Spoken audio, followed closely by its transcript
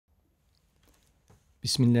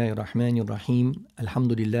بسم الله الرحمن الرحيم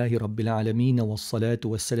الحمد لله رب العالمين والصلاة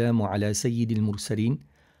والسلام على سيد المرسلين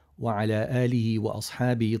وعلى آله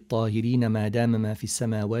وأصحابه الطاهرين ما دام ما في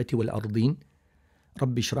السماوات والأرضين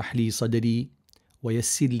رب اشرح لي صدري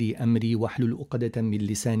ويسر لي أمري واحلل عقدة من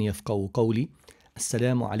لساني يفقهوا قولي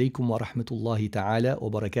السلام عليكم ورحمة الله تعالى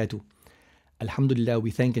وبركاته. Alhamdulillah, we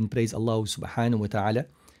thank and praise Allah subhanahu wa ta'ala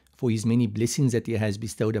for His many blessings that He has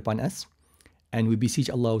bestowed upon us. And we beseech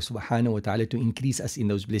Allah subhanahu wa ta'ala to increase us in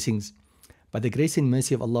those blessings. By the grace and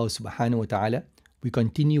mercy of Allah subhanahu wa ta'ala, we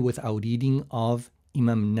continue with our reading of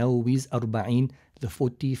Imam Nawawi's Arba'in, the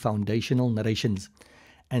 40 foundational narrations.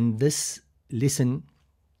 And this lesson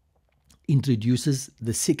introduces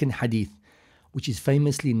the second hadith, which is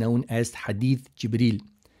famously known as Hadith Jibreel.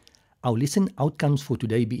 Our lesson outcomes for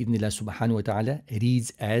today, bi'idhnillah subhanahu wa ta'ala,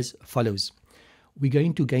 reads as follows. We're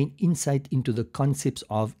going to gain insight into the concepts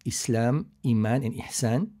of Islam, Iman and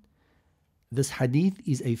Ihsan. This hadith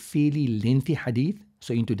is a fairly lengthy hadith,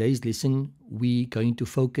 so in today's lesson, we're going to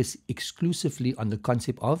focus exclusively on the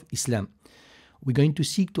concept of Islam. We're going to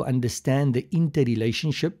seek to understand the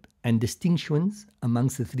interrelationship and distinctions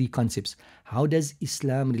amongst the three concepts. How does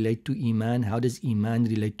Islam relate to Iman? How does Iman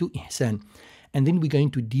relate to Ihsan? And then we're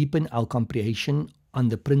going to deepen our comprehension on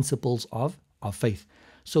the principles of our faith.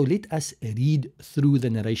 So let us read through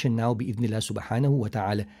the narration now, bi'idhnillah subhanahu wa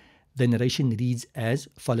ta'ala. The narration reads as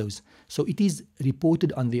follows. So it is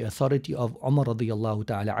reported on the authority of Umar radiyallahu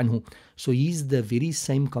ta'ala anhu. So he is the very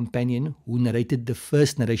same companion who narrated the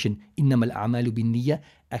first narration. Innamal a'malu binniyya.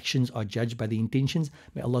 Actions are judged by the intentions.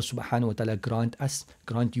 May Allah subhanahu wa ta'ala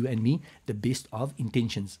grant you and me the best of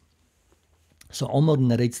intentions. So Umar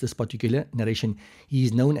narrates this particular narration. He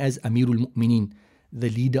is known as Amirul Mu'mineen,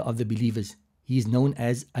 the leader of the believers. He is known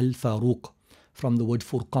as Al-Faruq, from the word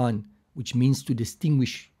Furqan, which means to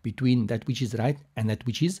distinguish between that which is right and that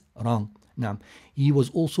which is wrong. Now, he was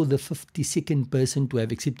also the 52nd person to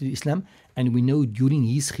have accepted Islam, and we know during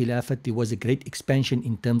his Khilafat there was a great expansion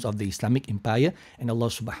in terms of the Islamic empire, and Allah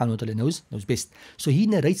subhanahu wa ta'ala knows best. So he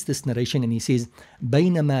narrates this narration and he says,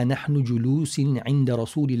 بينما نحن جلوس عند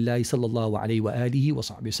رسول الله صلى الله عليه وآله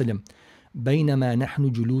وصحبه وسلم. بينما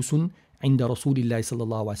نحن جلوس عند رسول الله صلى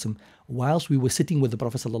الله عليه وسلم. Whilst we were sitting with the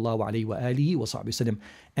Prophet صلى الله عليه وآله وصحبه وسلم.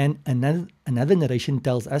 And another narration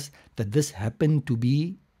tells us that this happened to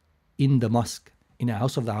be in the mosque, in a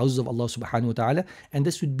house of the houses of Allah subhanahu wa ta'ala, and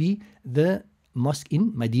this would be the mosque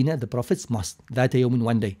in Medina, the Prophet's mosque, that يوم,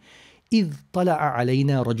 one day. إذ طلع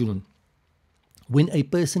علينا رجل. When a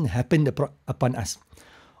person happened upon us.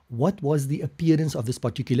 What was the appearance of this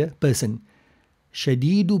particular person?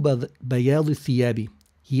 شديد بياض الثياب.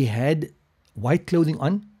 He had white clothing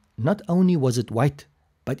on. Not only was it white,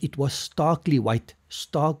 but it was starkly white,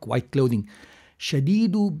 stark white clothing.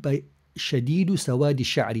 شديد سواد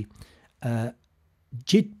الشعر.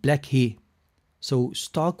 Jet black hair. So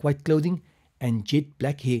stark white clothing and jet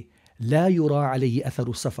black hair. لا يرى عليه أثر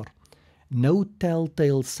السفر. No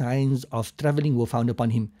telltale signs of traveling were found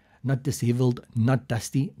upon him. Not disheveled, not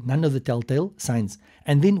dusty, none of the telltale signs.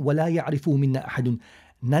 And then ولا يعرف منا أحد.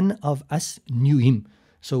 None of us knew him.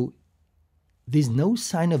 So there's no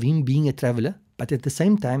sign of him being a traveler, but at the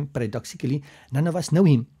same time, paradoxically, none of us know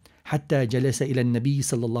him. حتى جلس إلى النبي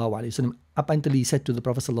صلى الله عليه وسلم. Up until he said to the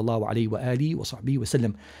Prophet صلى الله عليه وآله وصحبه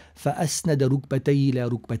وسلم. فأسند ركبتيه إلى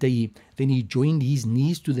ركبتيه. Then he joined his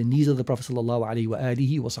knees to the knees of the Prophet صلى الله عليه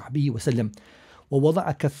وآله وصحبه وسلم.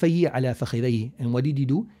 ووضع كفيه على فخذيه. And what did he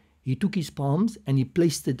do? He took his palms and he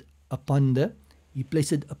placed it upon the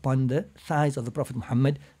thighs of the Prophet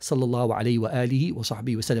Muhammad sallallahu alaihi wa alihi wa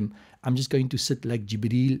sahbihi wasallam. I'm just going to sit like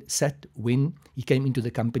Jibreel sat when he came into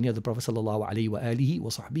the company of the Prophet sallallahu alaihi wa alihi wa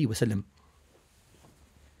sahbihi wasallam.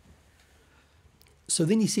 So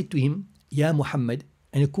then he said to him, Ya Muhammad,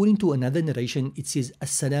 and according to another narration, it says,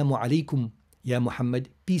 Assalamu alaikum, Ya Muhammad,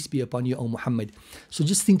 peace be upon you, O Muhammad. So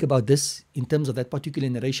just think about this in terms of that particular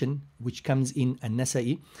narration, which comes in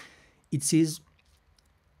An-Nasa'i. It says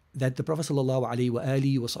that the Prophet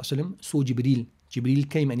ﷺ saw Jibreel. Jibreel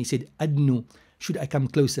came and he said, Adnu, should I come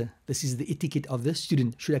closer? This is the etiquette of the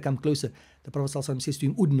student. Should I come closer? The Prophet ﷺ says to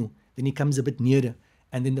him, Udnu. Then he comes a bit nearer.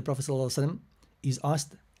 And then the Prophet ﷺ is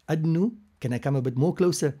asked, Adnu, can I come a bit more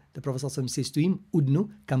closer? The Prophet ﷺ says to him, Udnu,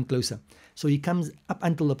 come closer. So he comes up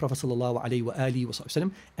until the Prophet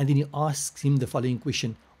ﷺ, and then he asks him the following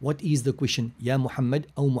question. What is the question? Ya Muhammad,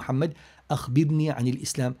 O Muhammad, akhbirni anil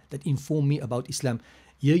Islam, that inform me about Islam.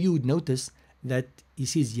 Here you would notice that he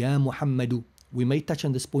says, Ya Muhammadu. We may touch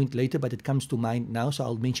on this point later, but it comes to mind now, so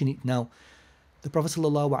I'll mention it now. The Prophet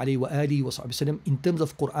ﷺ, in terms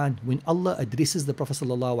of Quran, when Allah addresses the Prophet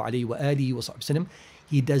ﷺ,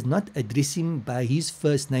 he does not address him by his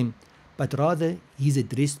first name, but rather he's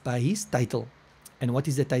addressed by his title. And what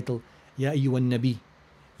is the title? Ya ayyuhan nabi,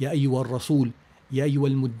 Ya ayyuhal rasul, Ya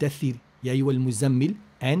ayyuhal muddathir, Ya ayyuhal muzammil,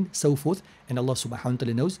 and so forth. And Allah subhanahu wa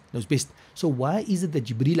ta'ala knows best. So why is it that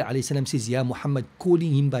Jibreel alayhi salam says Ya Muhammad,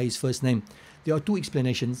 calling him by his first name? There are two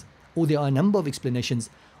explanations, or there are a number of explanations.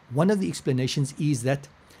 One of the explanations is that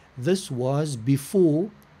this was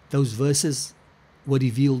before those verses were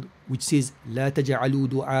revealed, which says لا تجعلوا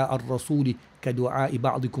دعاء الرسول كدعاء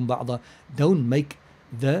بعضكم بعضا. Don't make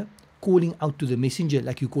the calling out to the messenger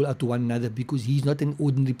like you call out to one another, because he is not an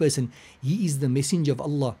ordinary person. He is the messenger of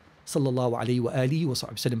Allah sallallahu alayhi wa alihi wa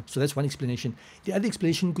sallam. So that's one explanation. The other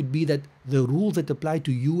explanation could be that the rules that apply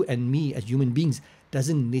to you and me as human beings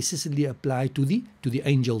doesn't necessarily apply to the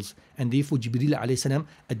angels, and therefore Jibreel alayhi salam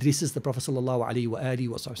addresses the Prophet sallallahu alayhi wa alihi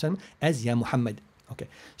wa sallam as Ya Muhammad. Okay,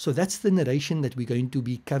 so that's the narration that we're going to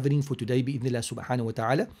be covering for today, bi'idhnillah subhanahu wa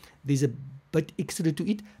ta'ala. There's a bit extra to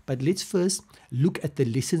it, but let's first look at the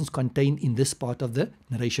lessons contained in this part of the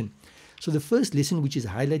narration. So the first lesson which is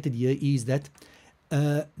highlighted here is that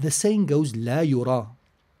the saying goes لا يرى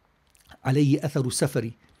عليه أثر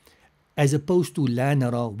السفر, as opposed to لا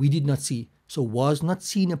نرى, we did not see. So was not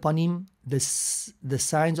seen upon him the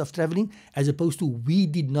signs of traveling, as opposed to we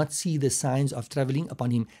did not see the signs of traveling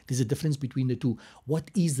upon him. There's a difference between the two.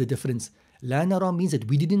 What is the difference? La nara means that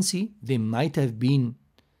we didn't see. There might have been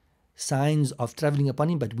signs of traveling upon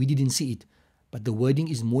him, but we didn't see it. But the wording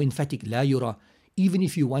is more emphatic. La yura. Even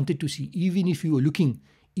if you wanted to see, even if you were looking,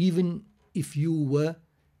 even if you were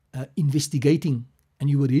investigating, and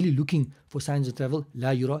you were really looking for signs of travel, la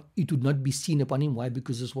yura, it would not be seen upon him. Why?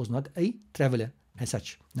 Because this was not a traveler as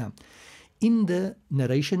such. Now, in the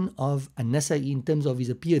narration of An-Nasa'i, in terms of his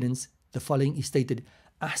appearance, the following is stated: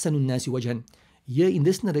 Ahsanun nasi wajhan. Here in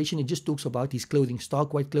this narration, it just talks about his clothing,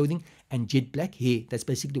 stark white clothing and jet black hair. That's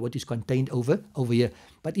basically what is contained over here.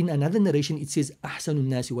 But in another narration, it says Ahsanun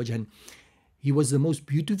nasi wajhan. He was the most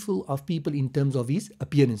beautiful of people in terms of his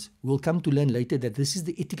appearance. We'll come to learn later that this is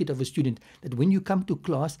the etiquette of a student, that when you come to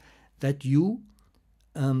class, that you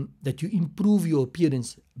improve your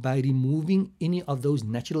appearance by removing any of those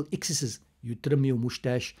natural excesses. You trim your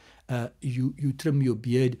mustache, you trim your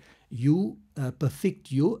beard, you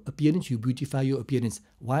perfect your appearance, you beautify your appearance.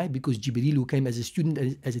 Why? Because Jibreel, who came as a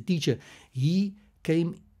student, as a teacher, he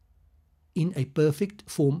came in a perfect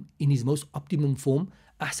form, in his most optimum form.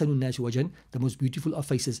 أحسن الناس وجها, the most beautiful of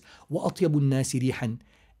faces. وأطيب الناس ريحا,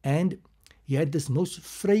 and he had this most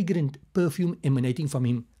fragrant perfume emanating from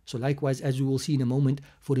him. So likewise, as we will see in a moment,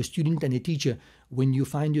 for a student and a teacher, when you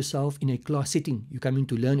find yourself in a class setting, you're coming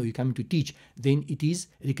to learn or you're coming to teach, then it is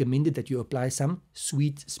recommended that you apply some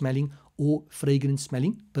sweet smelling or fragrant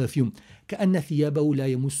smelling perfume. كأن ثيابه لا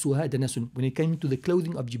يمسها دنس. When it came to the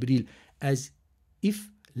clothing of Jibreel, as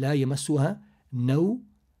if لا يمسها, no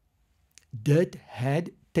dirt had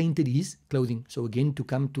tainted his clothing. So again, to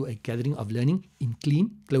come to a gathering of learning in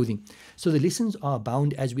clean clothing. So the lessons are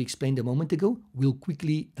bound, as we explained a moment ago. We'll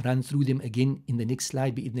quickly run through them again in the next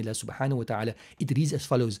slide, bi'idhnillah subhanahu wa ta'ala. It reads as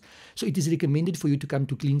follows. So it is recommended for you to come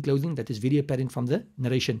to clean clothing. That is very apparent from the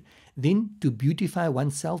narration. Then to beautify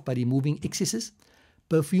oneself by removing excesses.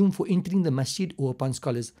 Perfume for entering the masjid or upon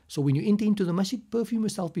scholars. So when you enter into the masjid, perfume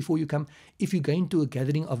yourself before you come. If you go into a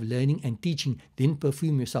gathering of learning and teaching, then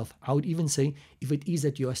perfume yourself. I would even say, if it is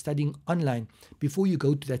that you are studying online, before you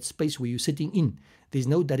go to that space where you're sitting in, there's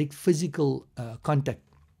no direct physical contact.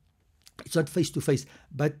 It's not face to face,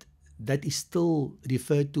 but that is still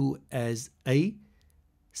referred to as a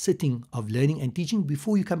sitting of learning and teaching.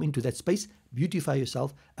 Before you come into that space, beautify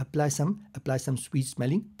yourself, apply some sweet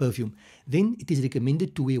smelling perfume. Then it is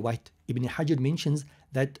recommended to wear white. Ibn Hajar mentions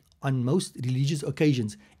that on most religious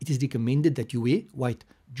occasions, it is recommended that you wear white.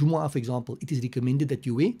 Jumu'ah, for example, it is recommended that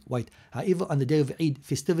you wear white. However, on the day of Eid,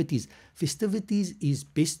 festivities is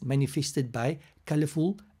best manifested by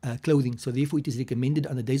colorful clothing. So therefore, it is recommended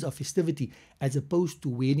on the days of festivity, as opposed to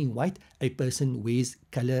wearing white, a person wears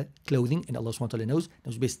color clothing, and Allah SWT knows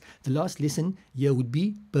best. The last lesson here would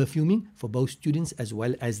be perfuming for both students as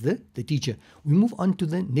well as the teacher. We move on to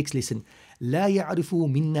the next lesson. لا يعرف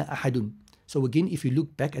منا أحد. So again, if you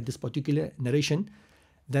look back at this particular narration,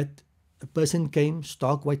 that a person came,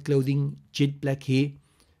 stark white clothing, jet black hair,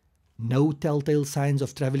 no telltale signs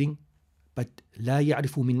of traveling, but لا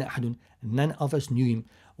يعرف منا أحد. None of us knew him.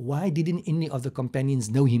 Why didn't any of the companions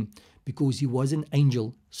know him? Because he was an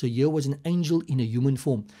angel. So here was an angel in a human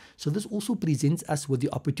form. So this also presents us with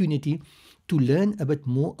the opportunity to learn a bit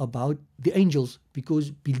more about the angels, because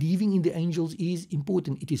believing in the angels is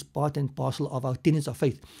important. It is part and parcel of our tenets of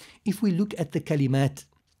faith. If we look at the kalimat,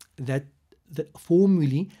 that the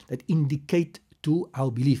formulae that indicate to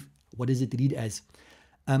our belief, what does it read as?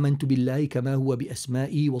 آمنت بالله كما هو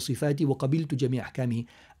بأسمائه وصفاته وقبلت جميع أحكامه.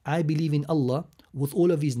 I believe in Allah with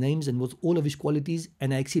all of His names and with all of His qualities,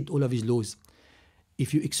 and I accept all of His laws.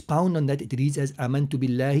 If you expound on that, it reads as آمنت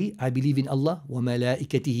بالله, I believe in Allah,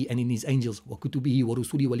 وملائكته, and in His angels, وكتبه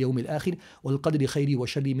ورسله واليوم الآخر والقدر خيره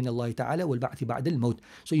وشره من الله تعالى والبعث بعد الموت.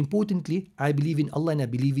 So importantly, I believe in Allah and I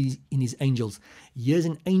believe in His angels. Here's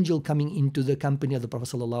an angel coming into the company of the Prophet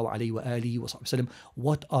sallallahu alaihi wasallam.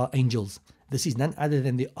 What are angels? This is none other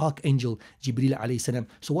than the archangel Jibril alayhi salam.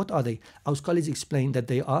 So what are they? Our scholars explain that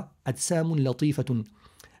they are أجسام لطيفة.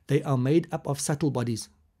 They are made up of subtle bodies.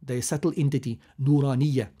 They are a subtle entity,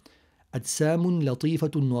 نورانية. أجسام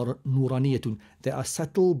لطيفة نورانية. They are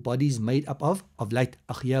subtle bodies made up of light.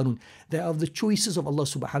 أخيار. They are of the choices of Allah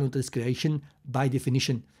subhanahu wa ta'ala's creation by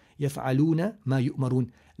definition. يفعلون ما يؤمرون.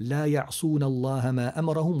 لا يعصون الله ما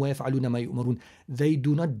أمرهم ويفعلون ما يؤمرون. They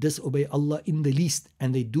do not disobey Allah in the least,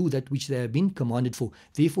 and they do that which they have been commanded for.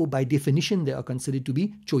 Therefore, by definition, they are considered to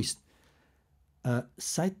be choice.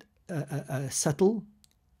 Subtle,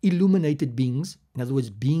 illuminated beings, in other words,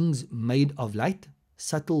 beings made of light,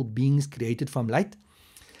 subtle beings created from light.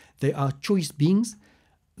 They are choice beings.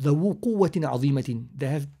 ذو قوة عظيمة. They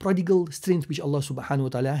have prodigal strength which Allah subhanahu wa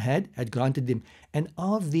ta'ala had granted them. And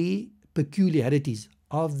of the peculiarities,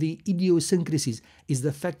 of the idiosyncrasies, is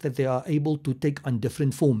the fact that they are able to take on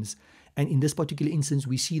different forms. And in this particular instance,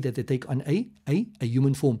 we see that they take on a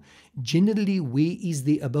human form. Generally, where is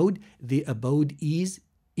the abode? The abode is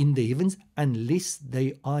in the heavens, unless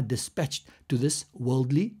they are dispatched to this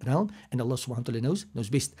worldly realm, and Allah subhanahu wa ta'ala knows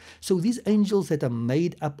best. So these angels that are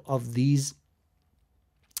made up of these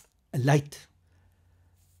light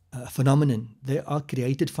phenomenon, they are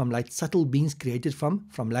created from light, subtle beings created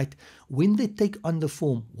from light. When they take on the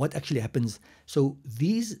form, what actually happens? So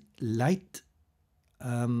these light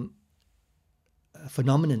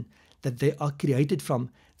phenomenon that they are created from,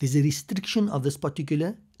 there's a restriction of this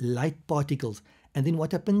particular light particles. And then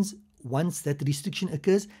what happens once that restriction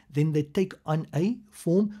occurs? Then they take on a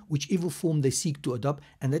form, whichever form they seek to adopt,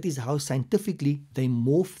 and that is how scientifically they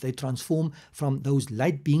morph, they transform from those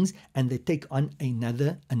light beings, and they take on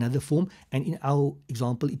another form. And in our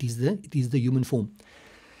example, it is the human form.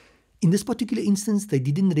 In this particular instance, they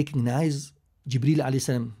didn't recognize Jibril alayhi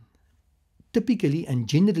salam. Typically and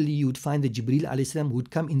generally, you would find that Jibril alayhi salam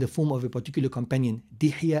would come in the form of a particular companion,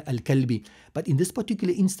 Dihya al-Kalbi. But in this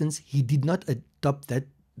particular instance, he did not adopt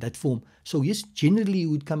that form. So yes, generally he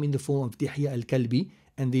would come in the form of Dihya al-Kalbi,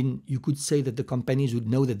 and then you could say that the companions would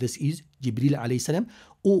know that this is Jibril alayhi salam,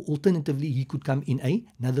 or alternatively, he could come in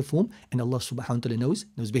another form, and Allah subhanahu wa ta'ala knows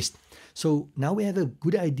best. So now we have a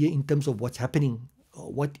good idea in terms of what's happening,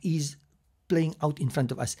 what is playing out in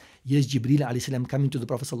front of us. Here's Jibril alayhi salam coming to the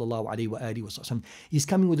Prophet sallallahu alaihi wasallam. He's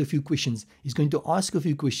coming with a few questions. He's going to ask a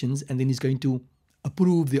few questions, and then he's going to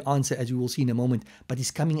approve the answer, as we will see in a moment. But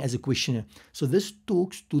he's coming as a questioner. So this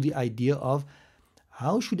talks to the idea of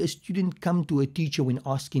how should a student come to a teacher when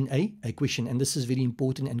asking a question. And this is very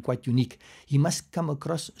important and quite unique. He must come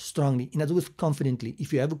across strongly, in other words, confidently.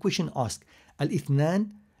 If you have a question, ask.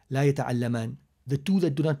 Al-ithnan la yata'allaman. The two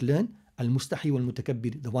that do not learn, al-mustahi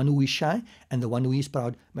wal-mutakabbir, the one who is shy and the one who is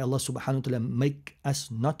proud. May Allah subhanahu wa ta'ala make us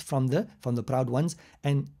not from the proud ones,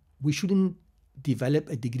 and we shouldn't develop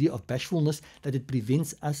a degree of bashfulness that it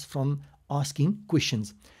prevents us from asking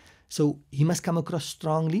questions. So he must come across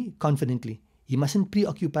strongly, confidently. He mustn't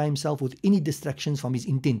preoccupy himself with any distractions from his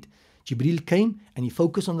intent. Jibril came and he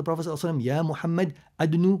focused on the Prophet ﷺ. Ya Muhammad,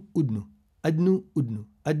 adnu udnu, adnu udnu,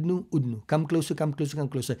 adnu udnu. Come closer, come closer, come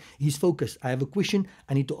closer. He's focused. I have a question.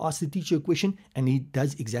 I need to ask the teacher a question, and he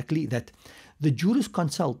does exactly that. The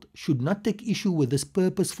jurisconsult should not take issue with this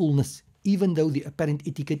purposefulness, even though the apparent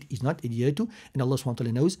etiquette is not adhered to, and Allah subhanahu wa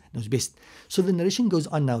ta'ala knows best. So the narration goes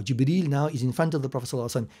on now. Jibreel now is in front of the Prophet sallallahu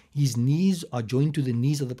alaihi wasallam. His knees are joined to the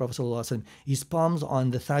knees of the Prophet sallallahu alaihi wasallam. His palms are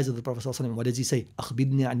on the thighs of the Prophet sallallahu alaihi wasallam. What does he say?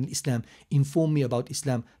 أخبرني عن الإسلام. Inform me about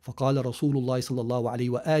Islam. فقال رسول الله صلى الله عليه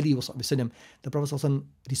وآله وسلم. The Prophet sallallahu alaihi wasallam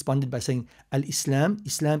responded by saying, Islam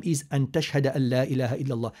is أن تشهد أن لا إله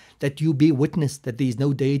إلا الله. That you bear witness that there is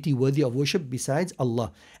no deity worthy of worship besides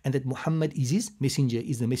Allah, and that Muhammad is his messenger,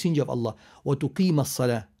 is the messenger of Allah. وَتُقِيمَ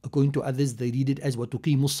الصَّلَاةِ. According to others, they read it as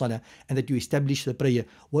وَتُقِيمُ الصَّلَاةِ, and that you establish the prayer.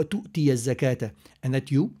 وَتُؤْتِيَ الزَّكَاةَ, and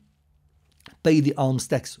that you pay the alms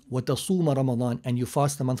tax. وَتَصُومَ Ramadan, and you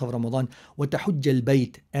fast the month of Ramadan. وَتَحُجَّ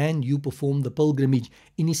الْبَيْتِ, and you perform the pilgrimage.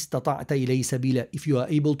 إِنِ اسْتَطَعْتَ إِلَيْهِ سَبِيلًا, if you are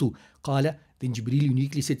able to. قَالَ, then Jibreel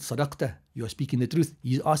uniquely said, صَدَقْتَ, you are speaking the truth.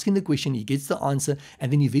 He's asking the question, he gets the answer,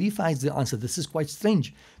 and then he verifies the answer. This is quite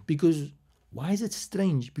strange, because why is it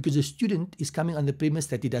strange? Because a student is coming on the premise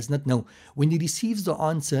that he does not know. When he receives the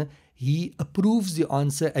answer, he approves the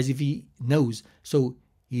answer as if he knows. So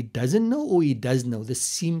He doesn't know or he does know. This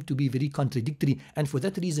seemed to be very contradictory. And for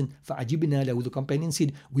that reason, فَعَجِبْنَا لَهُ, the companion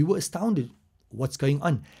said, we were astounded. What's going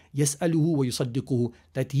on? يَسْأَلُهُ وَيُصَدِّقُهُ,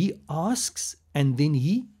 that he asks and then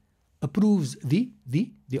he approves the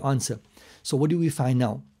answer. So what do we find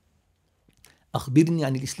now? أخبرني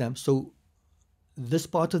عن الإسلام. So this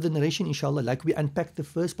part of the narration, inshallah, like we unpacked the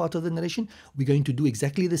first part of the narration, we're going to do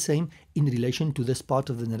exactly the same in relation to this part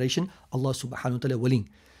of the narration, Allah subhanahu wa ta'ala willing.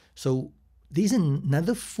 So there's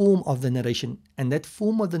another form of the narration, and that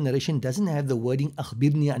form of the narration doesn't have the wording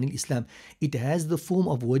أخبرني عن الإسلام. It has the form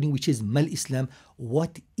of wording which is mal Islam.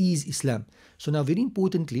 What is Islam? So now, very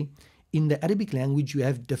importantly, in the Arabic language, you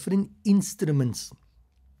have different instruments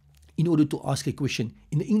in order to ask a question.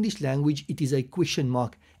 In the English language, it is a question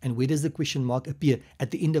mark. And where does the question mark appear?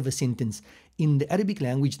 At the end of a sentence. In the Arabic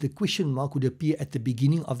language, the question mark would appear at the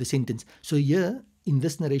beginning of the sentence. So here, in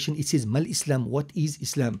this narration, it says, Mal Islam, what is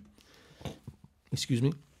Islam? Excuse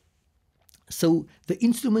me. So the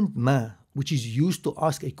instrument ma, which is used to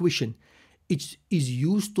ask a question, it is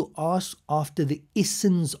used to ask after the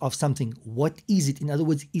essence of something. What is it? In other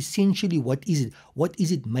words, essentially, what is it? What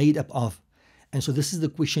is it made up of? And so this is the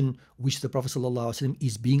question which the Prophet ﷺ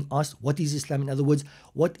is being asked. What is Islam? In other words,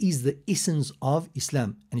 what is the essence of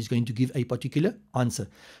Islam? And he's going to give a particular answer.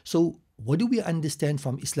 So what do we understand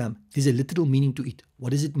from Islam? There's a literal meaning to it.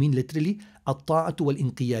 What does it mean literally? At-ta'atu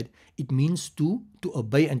wal-inqiyad. It means to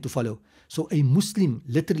obey and to follow. So a Muslim,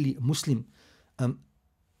 literally a Muslim,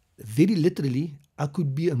 very literally, I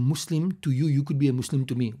could be a Muslim to you, you could be a Muslim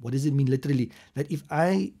to me. What does it mean literally? That if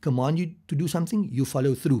I command you to do something, you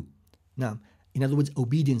follow through. Now, in other words,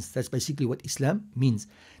 obedience. That's basically what Islam means.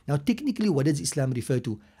 Now, technically, what does Islam refer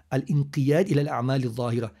to? Al-inqiyad ila al-a'mal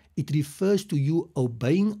al-zahira. It refers to you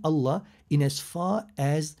obeying Allah in as far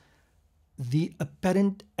as the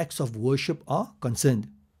apparent acts of worship are concerned.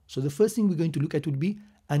 So the first thing we're going to look at would be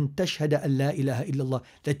an tashhada an la ilaha illallah,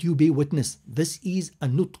 that you bear witness. This is a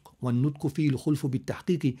nutq. وَالنُّطْقُ فِيهِ الْخُلْفُ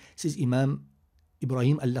بِالتَّحْقِيقِ, says Imam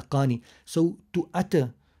Ibrahim al-Laqani. So to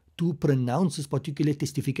utter, to pronounce this particular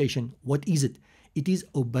testification, what is it? It is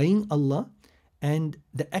obeying Allah, and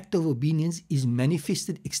the act of obedience is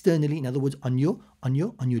manifested externally, in other words, on your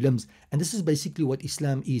limbs. And this is basically what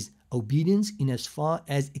Islam is. Obedience in as far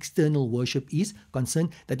as external worship is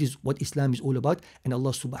concerned. That is what Islam is all about, and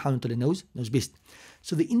Allah subhanahu wa ta'ala knows best.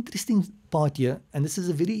 So the interesting part here, and this is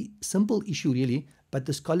a very simple issue really, but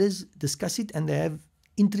the scholars discuss it and they have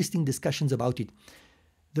interesting discussions about it.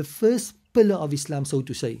 The first pillar of Islam, so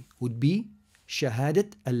to say, would be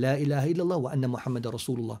Shahadat Allah ilaha illallah wa anna Muhammad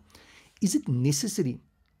Rasulullah. Is it necessary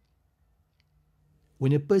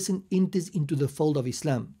when a person enters into the fold of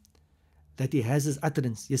Islam that he has his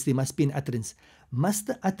utterance? Yes, there must be an utterance. Must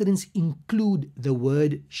the utterance include the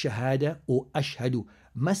word Shahada or Ashhadu?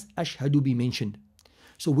 Must Ashhadu be mentioned?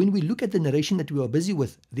 So when we look at the narration that we are busy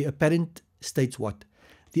with, the apparent states what?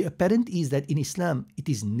 The apparent is that in Islam, it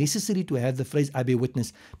is necessary to have the phrase I bear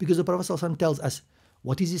witness, because the Prophet ﷺ tells us,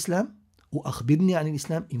 what is Islam? وَأَخْبِرْنِي عَنِ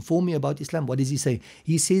Islam, inform me about Islam. What does he say?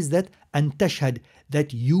 He says that أَن تَشْهَدْ,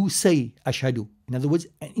 that you say Ashhadu. In other words,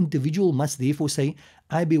 an individual must therefore say,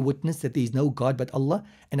 I bear witness that there is no God but Allah,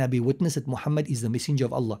 and I bear witness that Muhammad is the messenger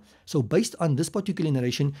of Allah. So based on this particular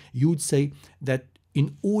narration, you would say that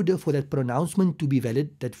in order for that pronouncement to be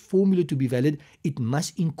valid, that formula to be valid, it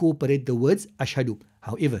must incorporate the words Ashhadu.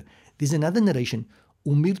 However, there's another narration,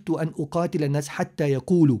 أُمِرْتُ أَنْ أُقَاتِلَ النَّاسَ حَتَّى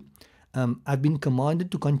يَقُولُوا, I've been commanded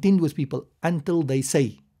to contend with people until they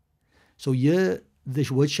say. So here the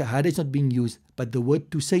word shahada is not being used, but the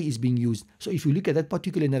word to say is being used. So if you look at that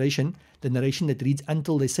particular narration, the narration that reads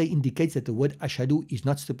until they say indicates that the word ashhadu is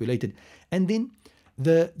not stipulated. And then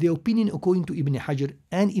the opinion according to Ibn Hajar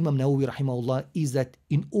and Imam Nawawi rahimahullah is that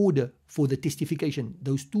in order for the testification,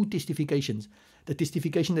 those two testifications, the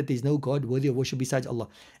testification that there is no God worthy of worship besides Allah,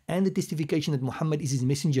 and the testification that Muhammad is his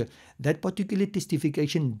messenger, that particular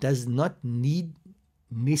testification does not need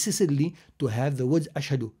necessarily to have the words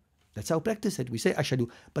ashhadu. That's our practice, that we say ashhadu,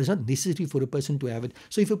 but it's not necessary for a person to have it.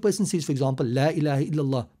 So if a person says, for example, La ilaha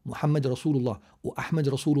illallah, Muhammad Rasulullah, or Ahmad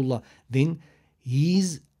Rasulullah, then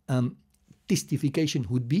his testification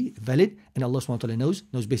would be valid, and Allah subhanahu wa ta'ala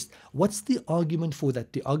knows best. What's the argument for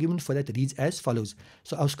that? The argument for that reads as follows.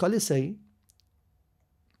 So our scholars say,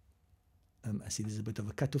 I see there's a bit of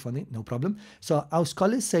a cut-off on it, no problem. So our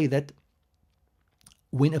scholars say that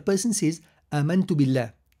when a person says, Amantu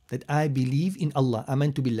billah, that I believe in Allah,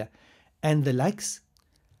 Amantu billah, and the likes,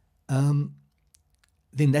 then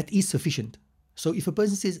that is sufficient. So if a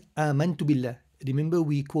person says, Amantu billah, remember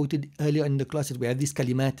we quoted earlier in the class that we have this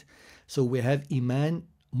kalimat. So we have Iman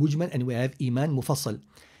mujmal and we have Iman mufassal.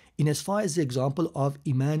 In as far as the example of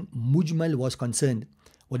Iman mujmal was concerned,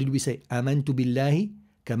 What did we say? آمنت بالله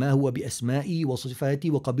كما هو بأسمائي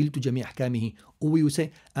وصفاتي وقبلت جميع أحكامه. Or we would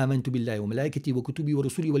say آمنت بالله وملائكته وكتبه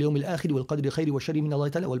ورسله واليوم الآخر والقدر خير وشر من الله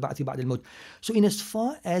تعالى والبعث بعد الموت. So in as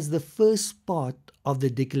far as the first part of the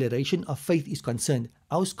declaration of faith is concerned,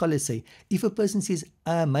 our scholars say, if a person says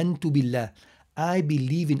آمنت بالله, I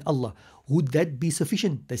believe in Allah, would that be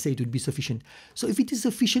sufficient? They say it would be sufficient. So if it is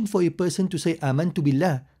sufficient for a person to say آمنت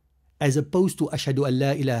بالله as opposed to ashhadu an la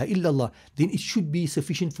ilaha illallah, then it should be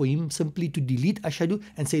sufficient for him simply to delete ashhadu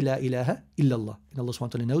and say la ilaha illallah. And Allah subhanahu wa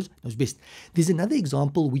ta'ala knows best. There's another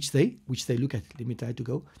example which they look at. Let me try to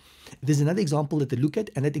go. There's another example that they look at,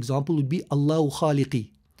 and that example would be Allahu khaliqi.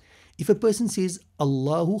 If a person says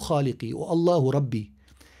Allahu khaliqi or Allahu rabbi,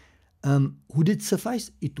 would it suffice?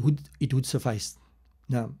 It would suffice.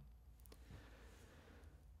 Now,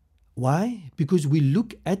 why? Because we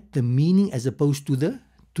look at the meaning as opposed to the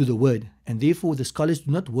word, and therefore the scholars do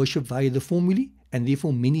not worship via the formulae, and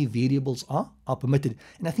therefore many variables are permitted.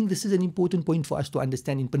 And I think this is an important point for us to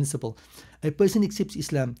understand in principle. A person accepts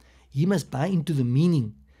Islam, he must buy into the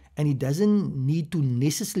meaning, and he doesn't need to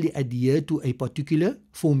necessarily adhere to a particular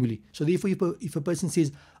formulae. So therefore if a person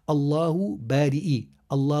says Allahu bari'i,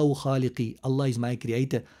 Allahu khaliqi, Allah is my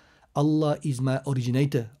creator, Allah is my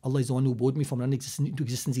originator, Allah is the one who brought me from non-existence into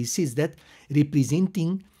existence, he says that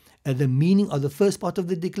representing the meaning of the first part of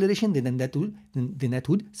the declaration, then that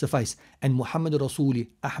would suffice. And Muhammad Rasuli,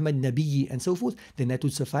 Ahmad Nabiyyi, and so forth, then that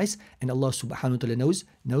would suffice. And Allah subhanahu wa ta'ala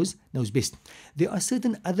knows best. There are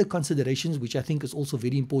certain other considerations which I think is also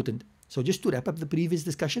very important. So just to wrap up the previous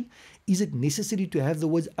discussion, is it necessary to have the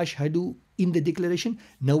words ashhadu in the declaration?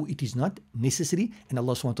 No, it is not necessary, and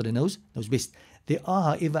Allah subhanahu wa ta'ala knows best. There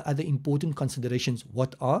are, however, other important considerations.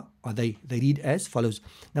 What are they? They read as follows.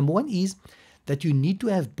 Number one is that you need to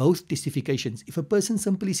have both testifications. If a person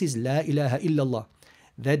simply says La ilaha illallah,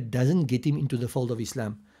 that doesn't get him into the fold of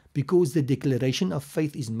Islam, because the declaration of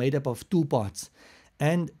faith is made up of two parts,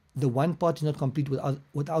 and the one part is not complete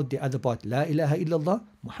without the other part. La ilaha illallah,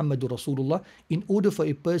 Muhammadur Rasulullah. In order for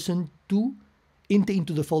a person to enter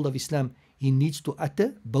into the fold of Islam, he needs to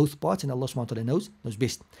utter both parts, and Allah subhanahu wa ta'ala knows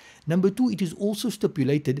best. Number two, it is also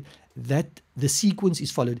stipulated that the sequence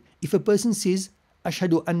is followed. If a person says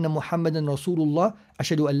Ashhadu anna Muhammadan Rasulullah,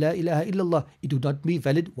 Ashhadu an la ilaha illallah, it would not be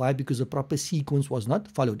valid. Why? Because the proper sequence was not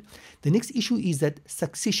followed. The next issue is that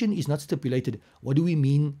succession is not stipulated. What do we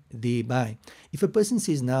mean thereby? If a person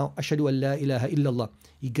says now Ashhadu an la ilaha illallah,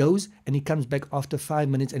 he goes and he comes back after 5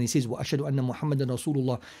 minutes and he says wa Ashhadu anna Muhammadan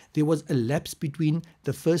Rasulullah, there was a lapse between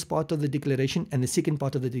the first part of the declaration and the second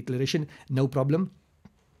part of the declaration. No problem.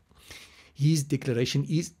 His declaration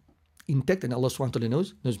is intact, and Allah subhanahu wa ta'ala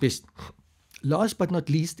knows best. Last but not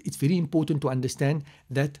least, it's very important to understand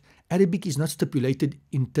that Arabic is not stipulated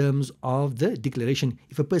in terms of the declaration.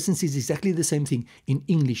 If a person says exactly the same thing in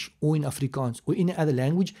English or in Afrikaans or any other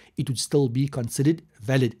language, it would still be considered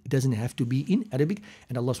valid. It doesn't have to be in Arabic,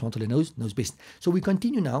 and Allah subhanahu wa ta'ala knows best. So we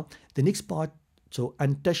continue now. The next part, so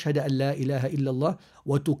an tashhada an la ilaha illallah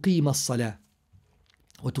wa tuqima as-salah.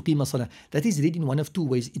 وَتُقِيمَ الصَّلَاةِ. That is read in one of two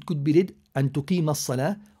ways. It could be read أَن تُقِيمَ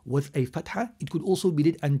الصَّلَاةِ with a fatha. It could also be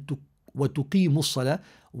read وَتُقِيمُ الصَّلَاةِ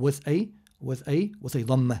with a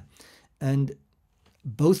dhamma. And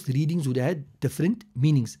both readings would have different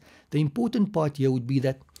meanings. The important part here would be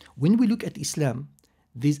that when we look at Islam,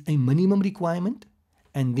 there's a minimum requirement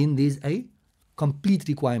and then there's a complete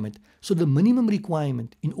requirement. So the minimum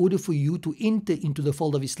requirement in order for you to enter into the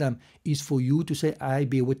fold of Islam is for you to say, I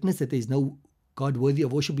bear witness that there is no God worthy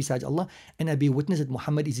of worship besides Allah, and I bear witness that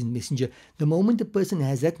Muhammad is his messenger. The moment a person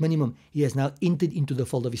has that minimum, he has now entered into the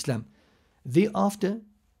fold of Islam. Thereafter,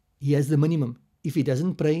 he has the minimum. If he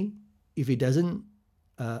doesn't pray, if he doesn't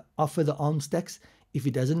offer the alms tax, if he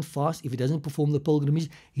doesn't fast, if he doesn't perform the pilgrimage,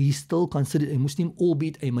 he is still considered a Muslim,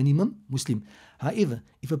 albeit a minimum Muslim. However,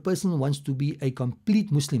 if a person wants to be a complete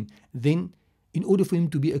Muslim, then in order for him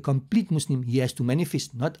to be a complete Muslim, he has to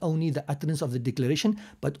manifest not only the utterance of the declaration,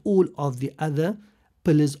 but all of the other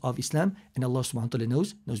pillars of Islam, and Allah subhanahu wa ta'ala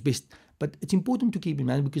knows best. But it's important to keep in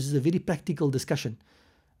mind, because it's a very practical discussion.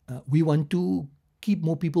 We want to keep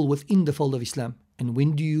more people within the fold of Islam. And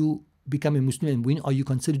when do you become a Muslim, and when are you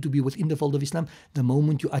considered to be within the fold of Islam? The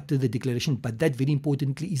moment you utter the declaration. But that, very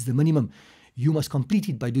importantly, is the minimum. You must complete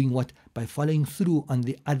it by doing what? By following through on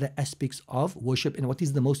the other aspects of worship. And what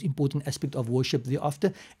is the most important aspect of worship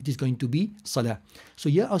thereafter? It is going to be salah. So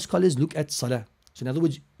here our scholars look at salah. So in other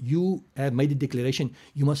words, you have made a declaration.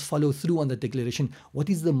 You must follow through on that declaration. What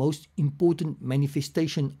is the most important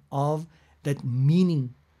manifestation of that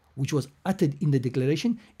meaning which was uttered in the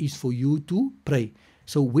declaration? Is for you to pray.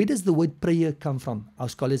 So where does the word prayer come from? Our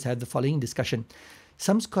scholars have the following discussion.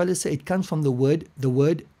 Some scholars say it comes from the word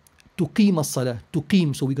tuqim as-salah,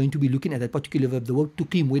 tuqim. So we're going to be looking at that particular verb, the word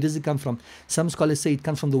tuqim. Where does it come from? Some scholars say it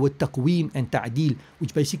comes from the word taqweem and ta'dil,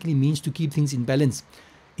 which basically means to keep things in balance.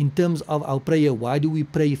 In terms of our prayer, why do we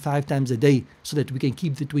pray 5 times a day? So that we can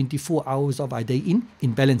keep the 24 hours of our day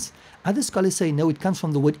in balance. Other scholars say no, it comes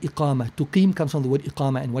from the word iqama. Tuqim comes from the word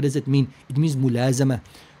iqama. And what does it mean? It means mulazama,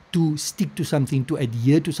 to stick to something, to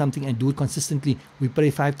adhere to something and do it consistently. We pray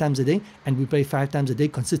 5 times a day and we pray 5 times a day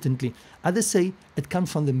consistently. Others say it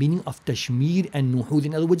comes from the meaning of tashmir and nuhud.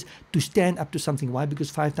 In other words, to stand up to something. Why? Because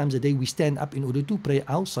 5 times a day we stand up in order to pray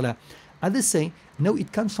our salah. Others say, no,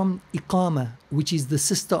 it comes from iqama, which is the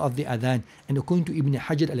sister of the adhan. And according to Ibn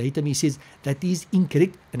Hajar al-Haytami, he says that is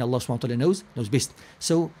incorrect, and Allah subhanahu wa ta'ala knows best.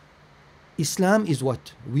 So, Islam is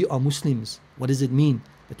what? We are Muslims. What does it mean?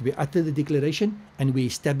 That we utter the declaration and we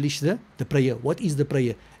establish the prayer. What is the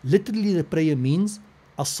prayer? Literally, the prayer means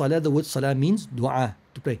as-salah. The word salah means dua,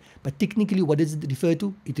 to pray. But technically, what does it refer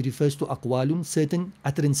to? It refers to aqwalun, certain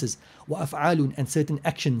utterances, wa af'alun, and certain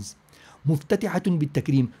actions. Muftatihatun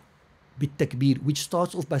bit-takreem, bit-takbir, which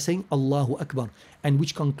starts off by saying Allahu Akbar and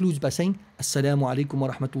which concludes by saying Assalamu alaikum wa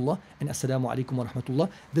rahmatullah and Assalamu alaikum wa rahmatullah.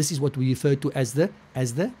 This is what we refer to as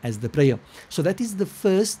the prayer. So that is the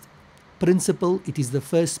first principle. It is the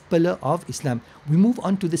first pillar of Islam. We move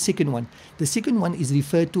on to the second one. The second one is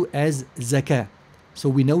referred to as zakah. So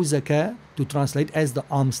we know zakah to translate as the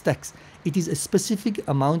alms tax. It is a specific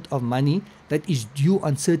amount of money that is due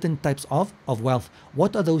on certain types of wealth.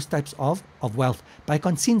 What are those types of wealth? By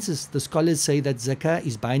consensus, the scholars say that zakah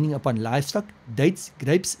is binding upon livestock, dates,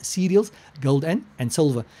 grapes, cereals, gold and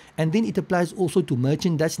silver. And then it applies also to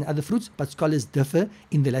merchandise and other fruits, but scholars differ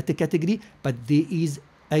in the latter category. But there is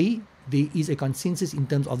a consensus in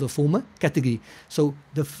terms of the former category. So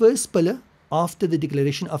the first pillar after the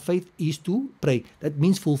declaration of faith is to pray. That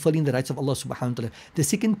means fulfilling the rights of Allah subhanahu wa ta'ala. The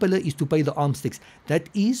second pillar is to pay the alms tax. That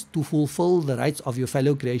is to fulfill the rights of your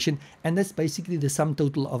fellow creation. And that's basically the sum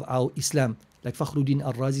total of our Islam. Like Fakhruddin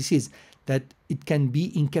al-Razi says, that it can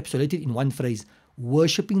be encapsulated in one phrase: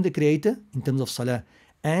 worshipping the Creator in terms of salah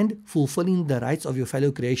and fulfilling the rights of your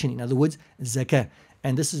fellow creation. In other words, zakah.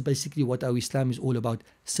 And this is basically what our Islam is all about: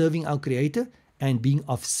 serving our Creator and being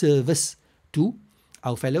of service to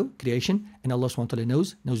our fellow creation, and Allah subhanahu wa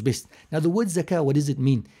ta'ala knows best. Now the word zakah, what does it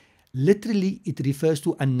mean? Literally, it refers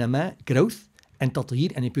to an-nama, growth, and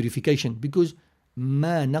tathir, and a purification, because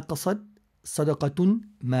ma naqasat sadaqatun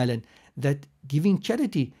malan, that giving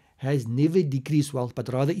charity has never decreased wealth, but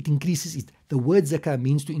rather it increases it. The word zakah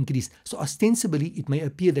means to increase. So ostensibly, it may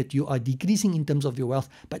appear that you are decreasing in terms of your wealth,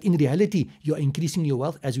 but in reality, you are increasing your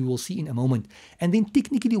wealth, as we will see in a moment. And then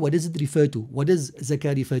technically, what does it refer to? What does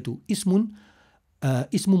zakah refer to?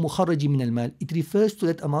 Ismu mukharraji min al-mal. It refers to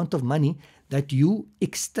that amount of money that you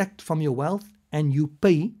extract from your wealth and you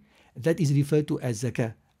pay. That is referred to as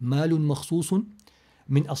zakah. Malun makhsusun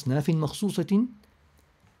min asnafin makhsusatin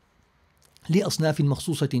li asnafin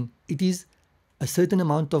makhsusatin. It is a certain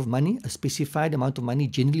amount of money, a specified amount of money,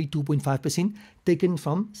 generally 2.5%, taken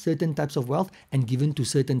from certain types of wealth and given to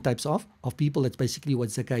certain types of people. That's basically what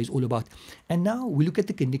zakah is all about. And now we look at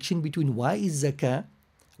the connection between why is zakah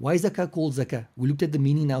called zakah? We looked at the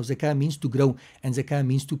meaning now. Zakah means to grow and zakah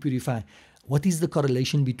means to purify. What is the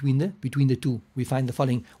correlation between the two? We find the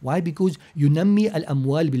following. Why? Because yunammi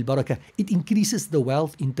al-amwal bil-barakah. It increases the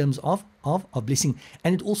wealth in terms of blessing,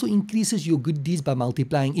 and it also increases your good deeds by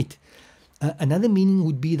multiplying it. Another meaning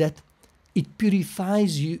would be that it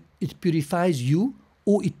purifies you,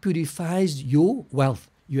 or it purifies your wealth.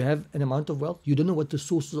 You have an amount of wealth. You don't know what the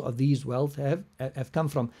sources of these wealth have come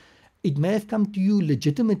from. It may have come to you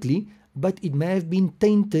legitimately, but it may have been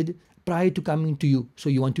tainted prior to coming to you. So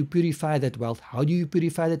you want to purify that wealth. How do you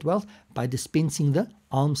purify that wealth? By dispensing the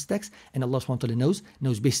alms tax, and Allah subhanahu wa ta'ala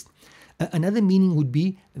knows best. Another meaning would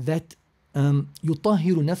be that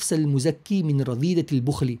يطهر نفس المزكي من رذيلة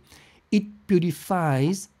البخل. It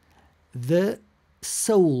purifies the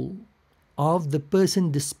soul of the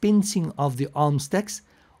person dispensing of the alms tax.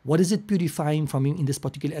 What is it purifying from him in this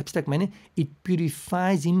particular abstract manner? It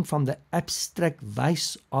purifies him from the abstract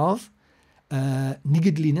vice of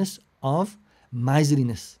niggardliness, of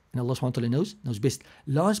miserliness. And Allah subhanahu wa ta'ala knows best.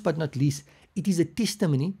 Last but not least, it is a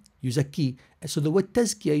testimony, yuzakki. So the word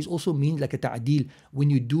tazkiyah is also means like a ta'adil, when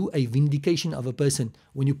you do a vindication of a person,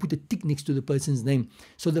 when you put a tick next to the person's name.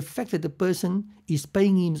 So the fact that the person is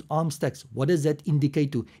paying him alms tax, what does that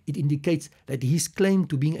indicate to? It indicates that his claim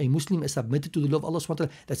to being a Muslim is submitted to the law of Allah subhanahu wa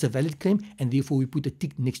ta'ala. That's a valid claim, and therefore we put a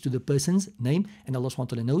tick next to the person's name, and Allah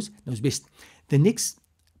subhanahu wa ta'ala knows best. The next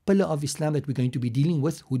pillar of Islam that we're going to be dealing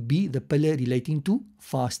with would be the pillar relating to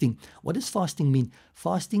fasting. What does fasting mean?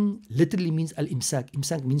 Fasting literally means al-imsak.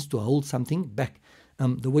 Imsak means to hold something back.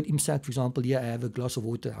 The word imsak, for example, here I have a glass of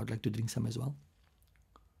water. I would like to drink some as well.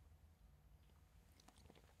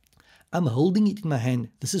 I'm holding it in my hand.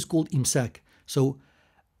 This is called imsak. So,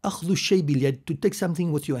 akhdhu shay bil yad, to take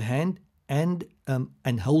something with your hand and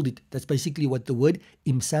hold it. That's basically what the word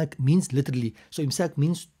imsak means literally. So, imsak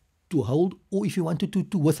means to hold, or if you wanted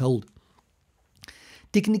to withhold.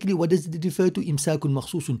 Technically, what does it refer to? Imsakun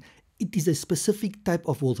makhsusun. It is a specific type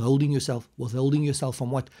of withholding yourself. Withholding yourself from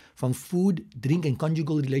what? From food, drink, and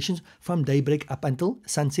conjugal relations from daybreak up until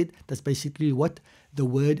sunset. That's basically what the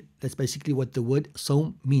word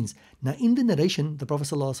sawm means. Now, in the narration, the Prophet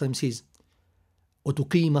ﷺ says,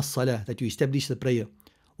 وَتُقِيمَ الصَّلَاةِ, that you establish the prayer.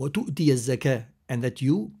 وَتُؤْتِيَ الزَّكَاةِ, and that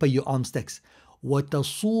you pay your alms tax.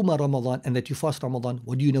 وَتَصُومَ Ramadan, and that you fast Ramadan.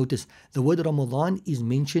 What do you notice? The word Ramadan is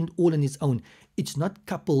mentioned all on its own. It's not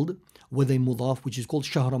coupled with a mudaf, which is called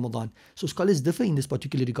Shahr Ramadan. So scholars differ in this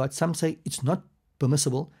particular regard. Some say it's not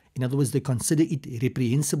permissible. In other words, they consider it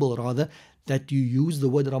reprehensible rather, that you use the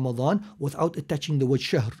word Ramadan without attaching the word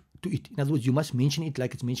Shahr to it. In other words, you must mention it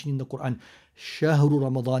like it's mentioned in the Quran. Shahru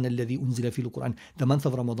Ramadan alladhi unzila fil Quran, the month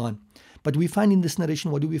of Ramadan. But we find in this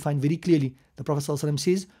narration, what do we find very clearly? The Prophet ﷺ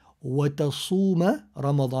says, وَتَصُومَ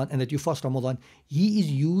Ramadan, and that you fast Ramadan. He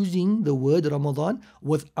is using the word Ramadan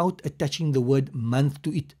without attaching the word month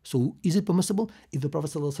to it. So is it permissible? If the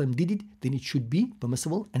Prophet ﷺ did it, then it should be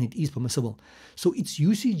permissible, and it is permissible. So its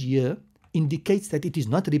usage here indicates that it is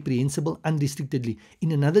not reprehensible unrestrictedly.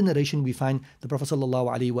 In another narration, we find the Prophet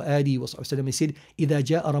ﷺ said, إِذَا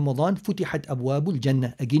جَاءَ رَمَضَانَ فُتِحَتْ أَبْوَابُ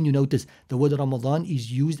الْجَنَّةِ. Again, you notice the word Ramadan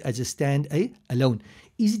is used as a stand alone.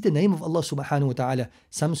 Is it the name of Allah subhanahu wa ta'ala?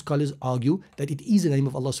 Some scholars argue that it is the name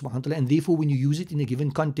of Allah subhanahu wa ta'ala, and therefore when you use it in a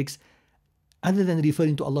given context, other than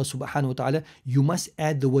referring to Allah subhanahu wa ta'ala, you must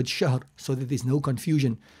add the word shahr so that there's no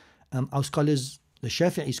confusion. Our scholars, the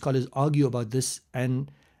Shafi'i scholars, argue about this,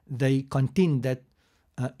 and they contend that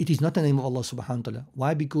it is not the name of Allah subhanahu wa ta'ala.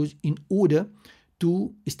 Why? Because in order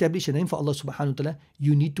to establish a name for Allah subhanahu wa ta'ala,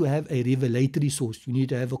 you need to have a revelatory source. You need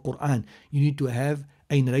to have a Quran. You need to have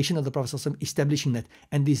a narration of the Prophet ﷺ establishing that.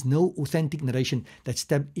 And there's no authentic narration that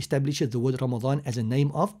establishes the word Ramadan as a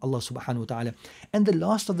name of Allah subhanahu wa ta'ala. And the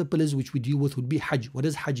last of the pillars which we deal with would be Hajj. What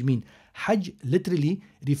does Hajj mean? Hajj literally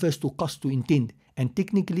refers to qasd, to intend. And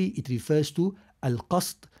technically it refers to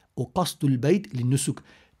al-qasd or qasdul bayt lin-nusuk,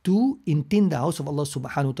 to intend the house of Allah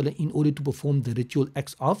subhanahu wa ta'ala in order to perform the ritual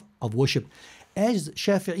acts of worship. As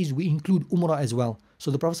Shafi'is, we include Umrah as well.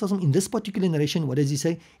 So the Prophet ﷺ, in this particular narration, what does he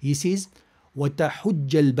say? He says, وَتَحُجَّ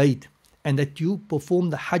الْبَيْتِ, and that you perform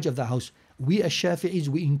the Hajj of the house. We as Shafi'is,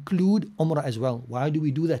 we include Umrah as well. Why do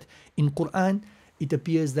we do that? In Quran, it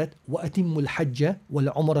appears that وَأَتِمُّ الْحَجَّ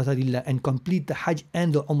وَالْعُمْرَةَ لِلَّهِ, and complete the Hajj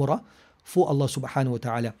and the Umrah for Allah subhanahu wa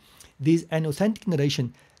ta'ala. There's an authentic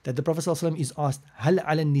narration that the Prophet ﷺ is asked, هَلْ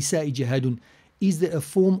عَلَى النِّسَاءِ جِهَادٌ, is there a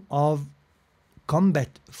form of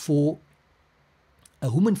combat for a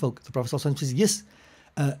womanfolk? The Prophet ﷺ says, yes.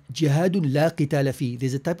 Jihadun la qitala fi,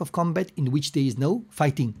 there's a type of combat in which there is no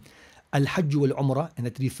fighting. Al-Hajj wal-Umrah, and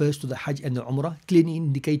that refers to the Hajj and the Umrah, clearly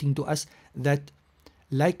indicating to us that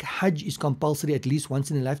like Hajj is compulsory at least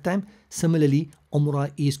once in a lifetime, similarly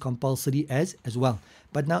Umrah is compulsory as well.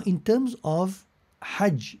 But now in terms of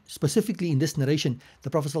Hajj, specifically in this narration, the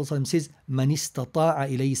Prophet ﷺ says, Man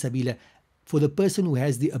istata'a ilayhi sabila, for the person who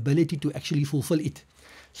has the ability to actually fulfill it.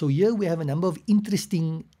 So here we have a number of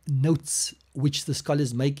interesting notes which the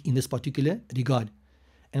scholars make in this particular regard.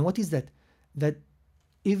 And what is that? That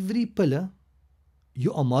every pillar,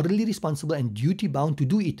 you are morally responsible and duty bound to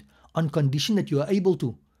do it on condition that you are able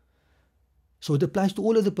to. So it applies to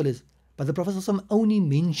all of the pillars. But the Prophet ﷺ only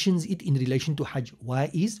mentions it in relation to Hajj.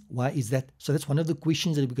 Why is that? So that's one of the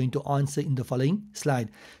questions that we're going to answer in the following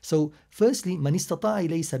slide. So firstly, Man istata'a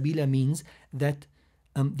ilayhi sabila means that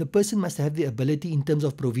the person must have the ability in terms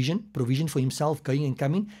of provision for himself going and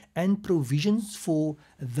coming, and provisions for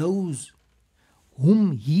those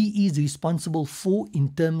whom he is responsible for in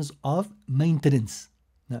terms of maintenance.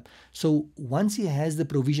 Now, so once he has the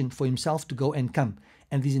provision for himself to go and come,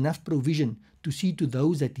 and there's enough provision to see to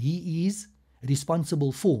those that he is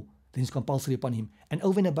responsible for, then it's compulsory upon him. And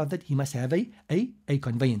over and above that, he must have a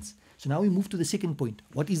conveyance. So now we move to the second point.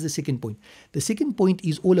 What is the second point? The second point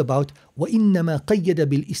is all about وَإِنَّمَا قَيَّدَ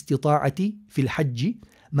بِالْإِسْتِطَاعَةِ فِي الْحَجِّ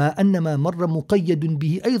مَا أَنَّمَا مَرَّ مُقَيَّدٌ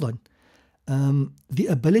بِهِ أَيْضًا. The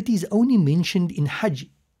ability is only mentioned in Hajj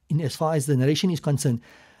in as far as the narration is concerned,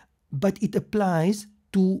 but it applies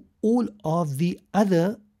to all of the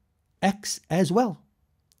other acts as well.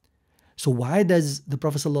 So why does the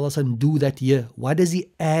Prophet ﷺ do that here? Why does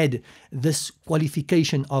he add this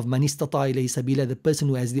qualification of man istata'a ilayhi sabila, the person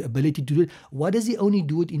who has the ability to do it? Why does he only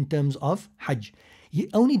do it in terms of Hajj? He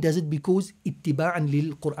only does it because ittiba'an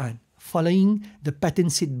lil Quran, following the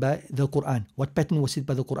pattern set by the Quran. What pattern was set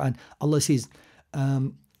by the Quran? Allah says,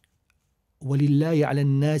 وَلِلَّهِ عَلَى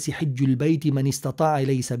النَّاسِ حِجُّ الْبَيْتِ مَنِ اسْتَطَاعَ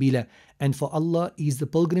إِلَيْهِ سَبِيلًا. And for Allah is the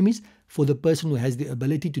pilgrimage for the person who has the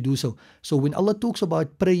ability to do so. So when Allah talks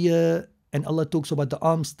about prayer, and Allah talks about the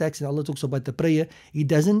alms tax, and Allah talks about the prayer, He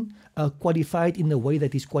doesn't qualify it in the way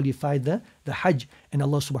that He's qualified the Hajj. And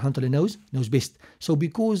Allah subhanahu wa ta'ala knows best. So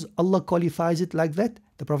because Allah qualifies it like that,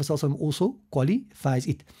 the Prophet ﷺ also qualifies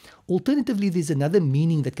it. Alternatively, there's another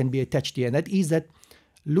meaning that can be attached here, and that is that,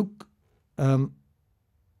 look,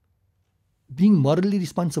 being morally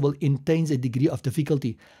responsible entails a degree of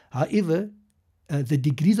difficulty. However, the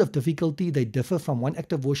degrees of difficulty, they differ from one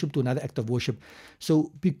act of worship to another act of worship.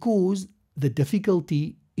 So because the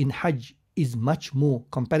difficulty in Hajj is much more,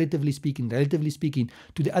 comparatively speaking, relatively speaking,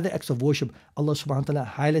 to the other acts of worship, Allah subhanahu wa ta'ala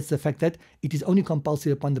highlights the fact that it is only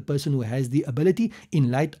compulsory upon the person who has the ability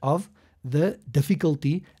in light of the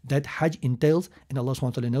difficulty that Hajj entails, and Allah subhanahu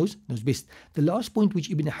wa ta'ala knows best. The last point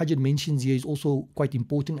which Ibn Hajar mentions here is also quite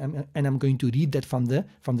important, and I'm going to read that from the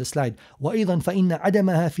slide. وَأَيْضًا فَإِنَّ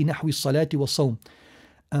عَدَمَهَا فِي نَحْوِ الصَّلَاةِ وَالصَّوْمِ.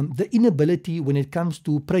 The inability when it comes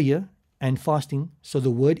to prayer and fasting, so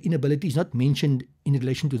the word inability is not mentioned in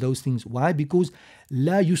relation to those things. Why? Because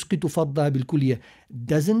لَا يُسْقِطُ فَرْضَهَا بِالْكُلِّيَّةِ,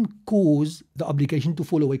 doesn't cause the obligation to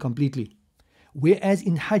fall away completely. Whereas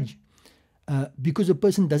in Hajj, because a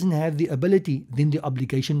person doesn't have the ability, then the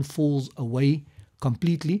obligation falls away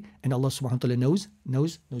completely, and Allah subhanahu wa ta'ala knows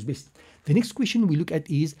best. The next question we look at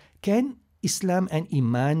is, can Islam and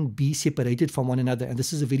Iman be separated from one another? And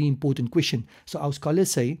this is a very important question. So our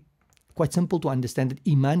scholars say, quite simple to understand, that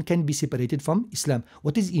Iman can be separated from Islam.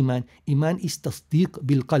 What is Iman? Iman is tasdeeq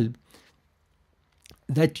bil qalb,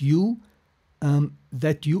 that you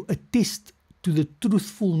attest to the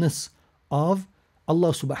truthfulness of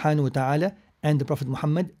Allah subhanahu wa ta'ala and the Prophet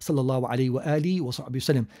Muhammad sallallahu alayhi wa alihi wa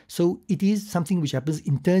sallam. So it is something which happens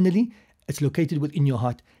internally. It's located within your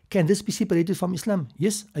heart. Can this be separated from Islam?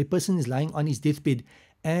 Yes, a person is lying on his deathbed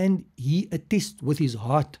and he attests with his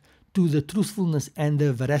heart to the truthfulness and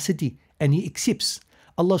the veracity, and he accepts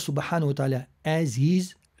Allah subhanahu wa ta'ala as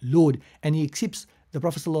his Lord, and he accepts the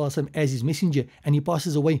Prophet ﷺ as his messenger, and he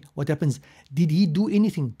passes away. What happens? Did he do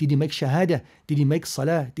anything? Did he make shahada? Did he make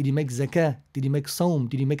salah? Did he make zakah? Did he make sawm?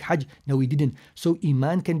 Did he make hajj? No, he didn't. So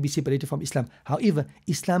Iman can be separated from Islam. However,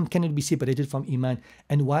 Islam cannot be separated from Iman.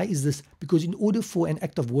 And why is this? Because in order for an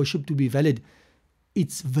act of worship to be valid,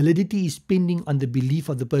 its validity is pending on the belief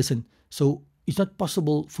of the person. So it's not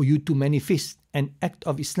possible for you to manifest an act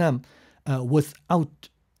of Islam without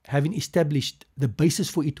having established the basis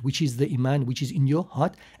for it, which is the Iman, which is in your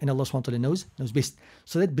heart, and Allah subhanahu wa ta'ala knows best.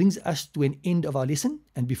 So that brings us to an end of our lesson.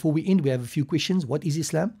 And before we end, we have a few questions. What is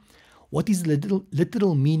Islam? What is the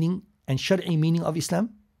literal meaning and Shar'i meaning of Islam?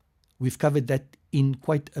 We've covered that in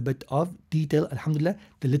quite a bit of detail, alhamdulillah.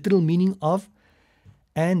 The literal meaning of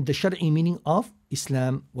and the Shar'i meaning of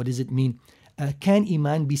Islam. What does it mean? Can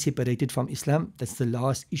Iman be separated from Islam? That's the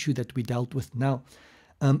last issue that we dealt with now.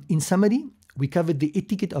 In summary, we covered the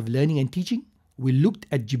etiquette of learning and teaching. We looked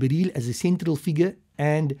at Jibreel as a central figure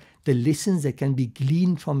and the lessons that can be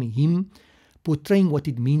gleaned from him, portraying what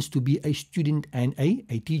it means to be a student and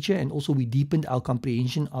a teacher. And also we deepened our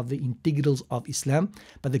comprehension of the integrals of Islam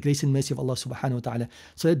by the grace and mercy of Allah subhanahu wa ta'ala.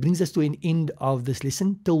 So that brings us to an end of this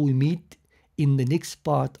lesson till we meet in the next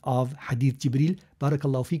part of Hadith Jibreel.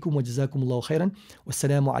 Barakallahu feekum wa jazakumullahu khairan.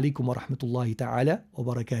 Wassalamu alaikum wa rahmatullahi ta'ala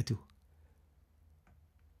wa barakatuh.